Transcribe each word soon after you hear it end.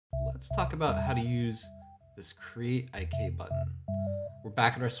Let's talk about how to use this create IK button. We're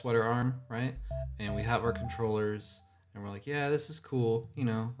back at our sweater arm, right? And we have our controllers and we're like, yeah, this is cool. You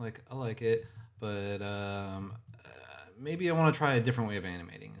know, like I like it, but maybe I want to try a different way of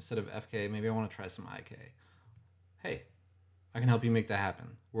animating. Instead of FK, maybe I want to try some IK. Hey, I can help you make that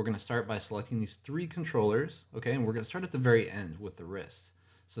happen. We're going to start by selecting these three controllers, okay? And we're going to start at the very end with the wrist.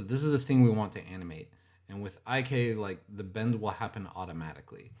 So this is the thing we want to animate. And with IK, like the bend will happen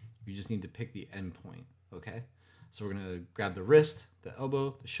automatically. You just need to pick the end point, okay? So we're gonna grab the wrist, the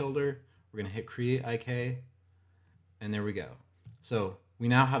elbow, the shoulder. We're gonna hit create IK, and there we go. So we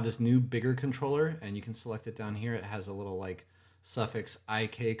now have this new bigger controller, and you can select it down here. It has a little like suffix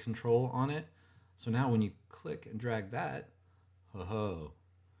IK control on it. So now when you click and drag that, ho,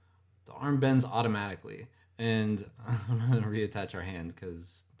 the arm bends automatically. And I'm gonna reattach our hand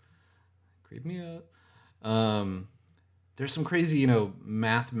because creep me out. There's some crazy,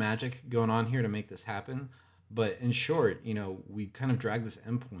 math magic going on here to make this happen. But in short, we kind of drag this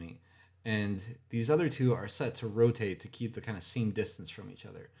endpoint, and these other two are set to rotate to keep the kind of same distance from each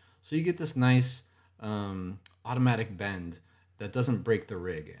other. So you get this nice automatic bend that doesn't break the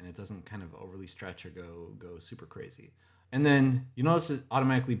rig, and it doesn't kind of overly stretch or go super crazy. And then you notice it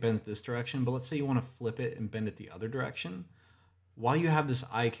automatically bends this direction, but let's say you want to flip it and bend it the other direction. While you have this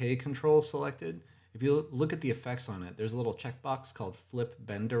IK control selected, if you look at the effects on it, there's a little checkbox called flip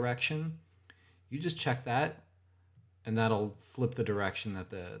bend direction. You just check that, and that'll flip the direction that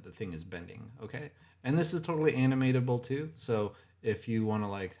the thing is bending, okay? And this is totally animatable too. So if you want to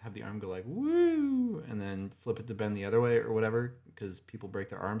like have the arm go like woo, and then flip it to bend the other way or whatever, because people break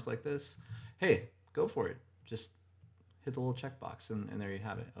their arms like this, hey, go for it. Just hit the little checkbox, and there you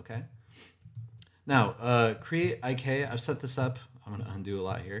have it, okay? Now, create IK, I've set this up. I'm gonna undo a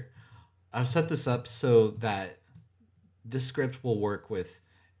lot here. I've set this up so that this script will work with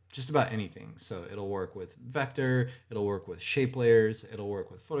just about anything. So it'll work with vector, it'll work with shape layers, it'll work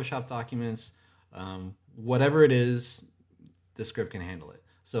with Photoshop documents, whatever it is, the script can handle it.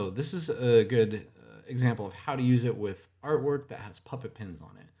 So this is a good example of how to use it with artwork that has puppet pins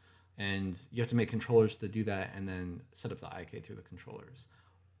on it. And you have to make controllers to do that and then set up the IK through the controllers.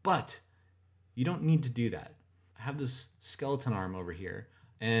 But you don't need to do that. I have this skeleton arm over here,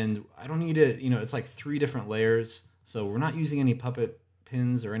 and I don't need it, it's like 3 different layers. So we're not using any puppet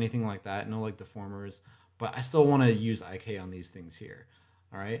pins or anything like that, no like deformers, but I still want to use IK on these things here.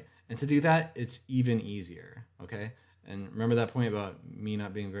 All right. And to do that, it's even easier. Okay. And remember that point about me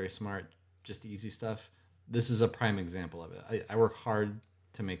not being very smart, just easy stuff. This is a prime example of it. I work hard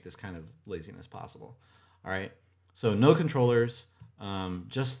to make this kind of laziness possible. All right. So no controllers,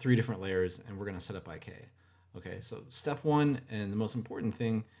 just 3 different layers, and we're going to set up IK. Okay, so step 1, and the most important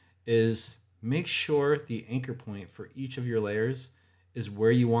thing, is make sure the anchor point for each of your layers is where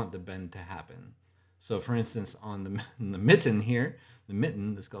you want the bend to happen. So for instance, on the mitten here,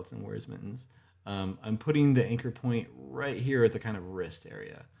 the skeleton wears mittens, I'm putting the anchor point right here at the kind of wrist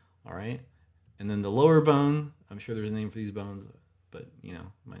area, all right? And then the lower bone, I'm sure there's a name for these bones, but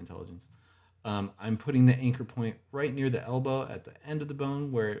my intelligence. I'm putting the anchor point right near the elbow at the end of the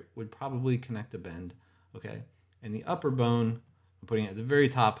bone where it would probably connect the bend. Okay, and the upper bone, I'm putting it at the very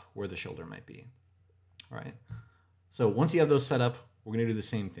top where the shoulder might be. All right, so once you have those set up, we're gonna do the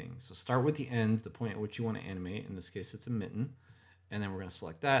same thing. So start with the end, the point at which you wanna animate. In this case, it's a mitten. And then we're gonna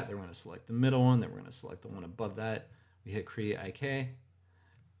select that, then we're gonna select the middle one, then we're gonna select the one above that. We hit create IK,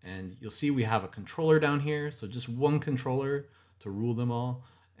 and you'll see we have a controller down here. So just one controller to rule them all.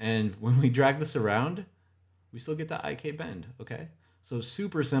 And when we drag this around, we still get that IK bend, okay? So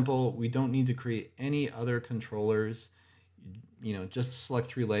super simple. We don't need to create any other controllers. Just select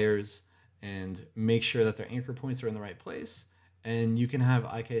 3 layers and make sure that their anchor points are in the right place, and you can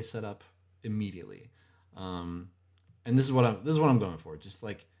have IK set up immediately. And this is what I'm going for. Just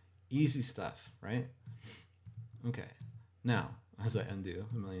like easy stuff, right? Okay. Now, as I undo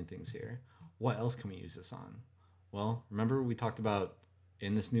a million things here, what else can we use this on? Well, remember we talked about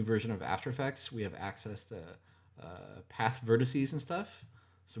in this new version of After Effects, we have access to path vertices and stuff,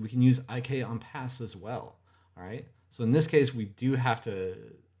 so we can use IK on paths as well. All right, so in this case we do have to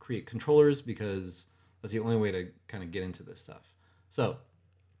create controllers because that's the only way to kind of get into this stuff. So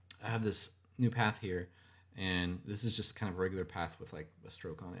I have this new path here, and this is just kind of a regular path with like a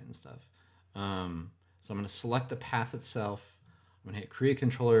stroke on it and stuff. So I'm going to select the path itself. I'm going to hit create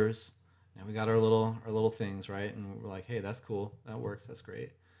controllers. Now we got our little things, right? And we're like, hey, that's cool, that works, that's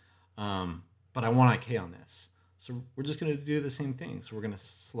great. But I want IK on this. So we're just going to do the same thing. So we're going to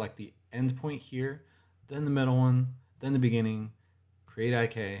select the end point here, then the middle one, then the beginning, create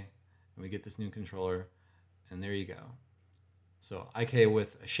IK, and we get this new controller, and there you go. So IK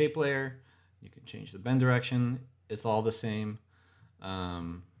with a shape layer, you can change the bend direction. It's all the same.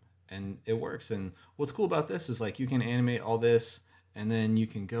 And it works. And what's cool about this is like you can animate all this, and then you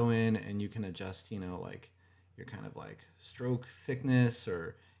can go in and you can adjust, you know, like your kind of like stroke thickness,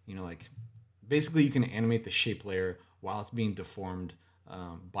 or, you know, like basically you can animate the shape layer while it's being deformed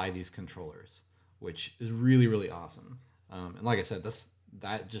by these controllers, which is really, really awesome. And like I said,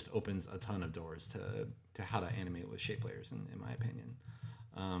 that just opens a ton of doors to how to animate with shape layers, in my opinion.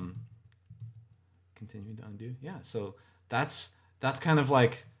 Continue to undo. Yeah, so that's kind of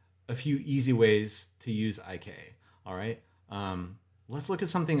like a few easy ways to use IK. All right, let's look at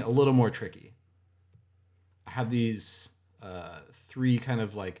something a little more tricky. I have these 3 kind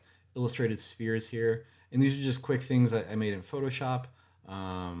of like illustrated spheres here, and these are just quick things I made in Photoshop.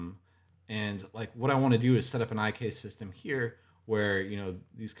 And like what I want to do is set up an IK system here where, you know,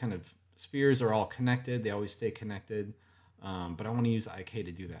 these kind of spheres are all connected. They always stay connected. But I want to use IK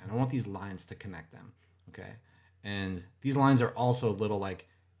to do that. And I want these lines to connect them. Okay. And these lines are also little like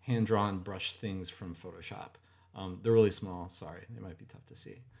hand-drawn brush things from Photoshop. They're really small. Sorry, they might be tough to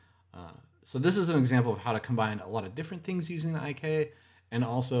see. So this is an example of how to combine a lot of different things using IK. And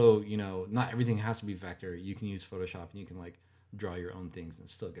also, you know, not everything has to be vector. You can use Photoshop and you can like draw your own things and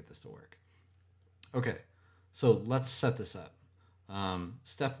still get this to work. Okay, so let's set this up.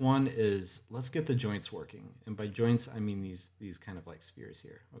 Step 1 is let's get the joints working. And by joints, I mean these kind of like spheres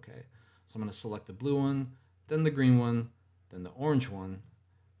here. Okay, so I'm going to select the blue one, then the green one, then the orange one.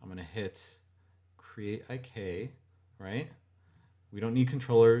 I'm going to hit create IK, right? We don't need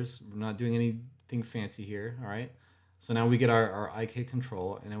controllers. We're not doing anything fancy here, all right? So now we get our IK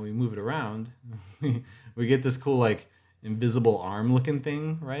control, and then we move it around. We get this cool like invisible arm looking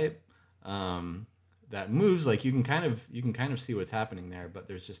thing, right? That moves. Like you can kind of see what's happening there, but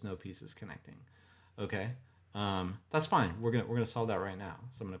there's just no pieces connecting. Okay, that's fine. We're gonna solve that right now.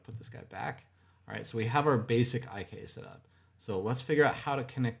 So I'm gonna put this guy back. All right, so we have our basic IK set up. So let's figure out how to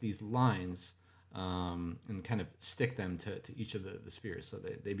connect these lines and kind of stick them to each of the spheres so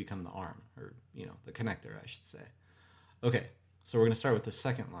they become the arm, or, you know, the connector, I should say. Okay, so we're gonna start with the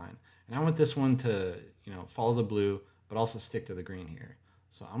second line, and I want this one to, you know, follow the blue, but also stick to the green here.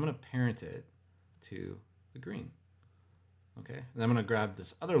 So I'm gonna parent it to the green. Okay, and I'm gonna grab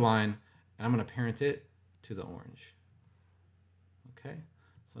this other line and I'm gonna parent it to the orange. Okay,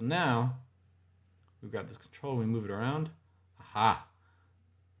 so now we grab this control, we move it around. Aha!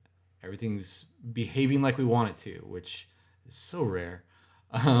 Everything's behaving like we want it to, which is so rare.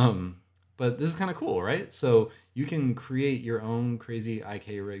 But this is kind of cool, right? So you can create your own crazy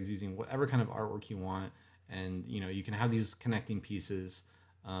IK rigs using whatever kind of artwork you want, and you know, you can have these connecting pieces,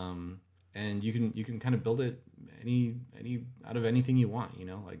 and you can kind of build it any out of anything you want, you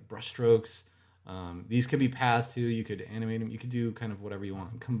know, like brush strokes. These could be paths too. You could animate them. You could do kind of whatever you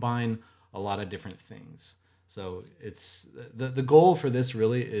want. Combine a lot of different things. So it's the goal for this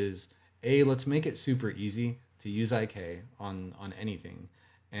really is let's make it super easy to use IK on anything,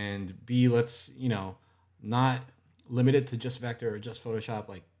 and B, let's, you know, not limit it to just vector or just Photoshop.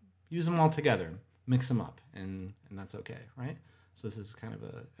 Like use them all together, mix them up, and that's okay, right? So this is kind of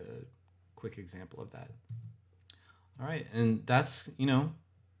a quick example of that. All right, and that's, you know,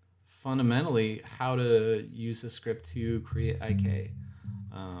 fundamentally how to use the script to create IK.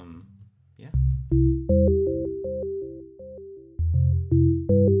 Yeah.